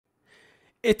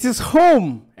It is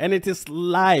home and it is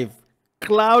live.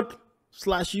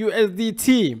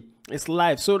 Cloud/USDT is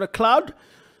live. So the cloud,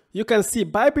 you can see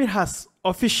Bybit has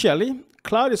officially,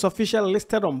 cloud is officially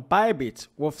listed on Bybit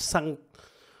with Sang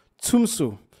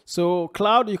Tumsu. So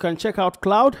cloud, you can check out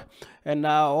cloud, and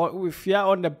if you are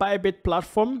on the Bybit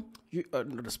platform,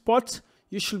 the spot,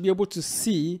 you should be able to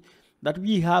see that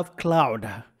we have cloud.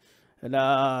 And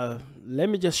let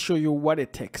me just show you what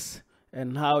it takes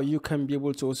and how you can be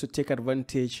able to also take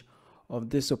advantage of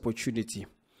this opportunity.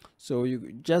 So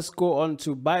you just go on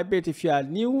to Bybit. If you are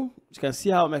new, you can see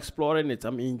how I'm exploring it.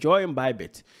 I'm enjoying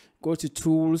Bybit. Go to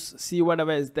tools, see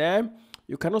whatever is there.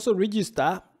 You can also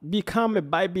register, become a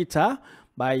Bybiter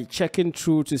by checking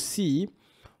through to see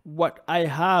what I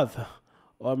have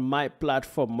on my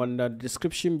platform on the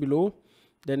description below.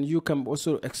 Then you can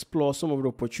also explore some of the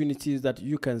opportunities that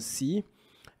you can see,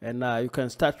 and you can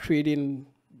start trading,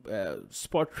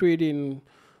 spot trading,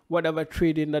 whatever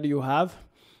trading that you have.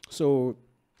 So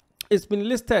it's been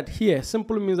listed here.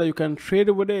 Simply means that you can trade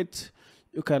with it.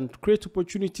 You can create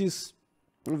opportunities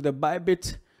with the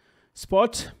Bybit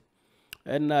Spot,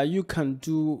 and you can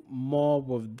do more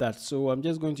with that. So I'm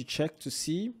just going to check to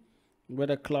see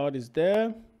whether cloud is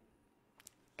there.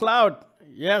 Cloud,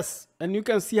 yes, and you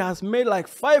can see has made like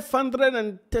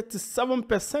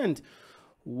 537%.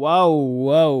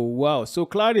 Wow. So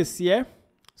cloud is here.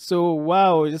 So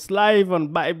wow, it's live on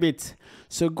Bybit.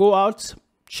 So go out,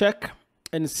 check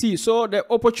and see. So the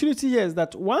opportunity here is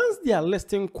that once they are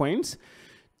listing coins,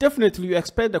 definitely you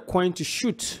expect the coin to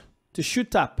shoot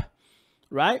up,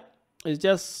 right? It's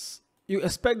just, you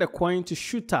expect the coin to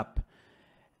shoot up.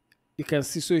 You can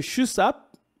see, so it shoots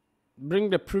up,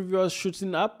 bring the previous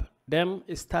shooting up, then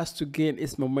it starts to gain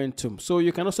its momentum. So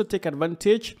you can also take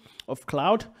advantage of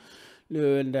cloud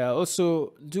and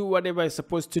also do whatever it's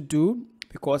supposed to do,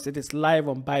 because it is live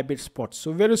on Bybit Spot.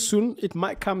 So very soon it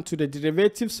might come to the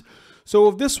derivatives. So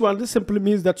with this one, this simply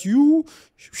means that you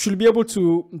should be able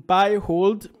to buy,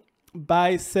 hold,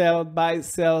 buy, sell,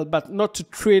 but not to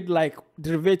trade like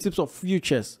derivatives of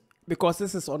futures, because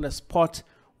this is on a spot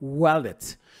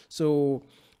wallet. So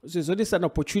this is an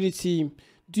opportunity.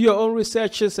 Do your own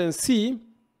researches and see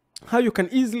how you can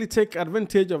easily take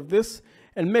advantage of this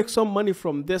and make some money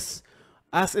from this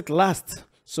as it lasts.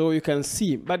 So you can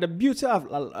see. But the beauty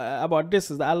about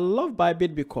this is that I love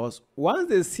Bybit, because once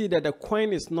they see that the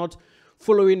coin is not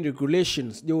following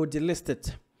regulations, they will delist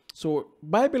it. So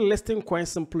Bybit listing coin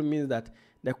simply means that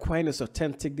the coin is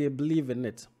authentic. They believe in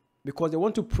it because they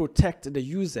want to protect the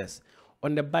users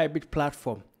on the Bybit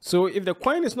platform. So if the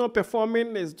coin is not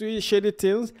performing, is doing shady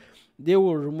things, they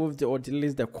will remove or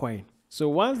delist the coin. So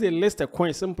once they list the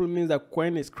coin, simply means that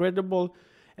coin is credible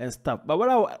and stuff. But what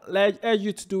I would urge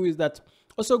you to do is that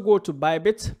also go to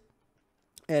Bybit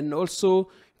and also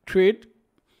trade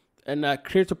and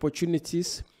create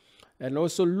opportunities, and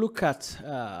also look at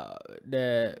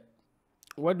the,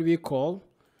 what do we call,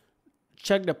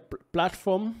 check the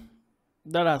platform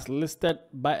that has listed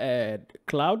by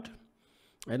cloud,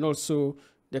 and also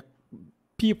the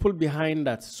people behind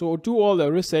that. So do all the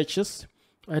researches,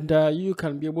 and you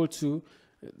can be able to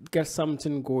get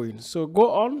something going. So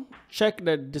go on, check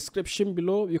the description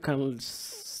below. You can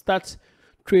start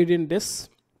trading this.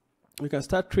 You can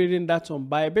start trading that on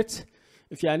Bybit.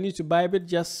 If you are new to Bybit,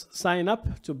 just sign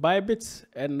up to Bybit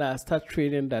and start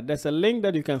trading that. There's a link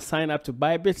that you can sign up to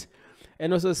Bybit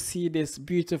and also see this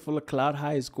beautiful cloud, how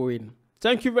it's going.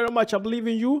 Thank you very much. I believe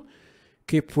in you.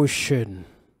 Keep pushing.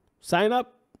 Sign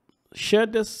up, share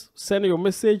this, send your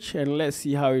message, and let's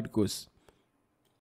see how it goes.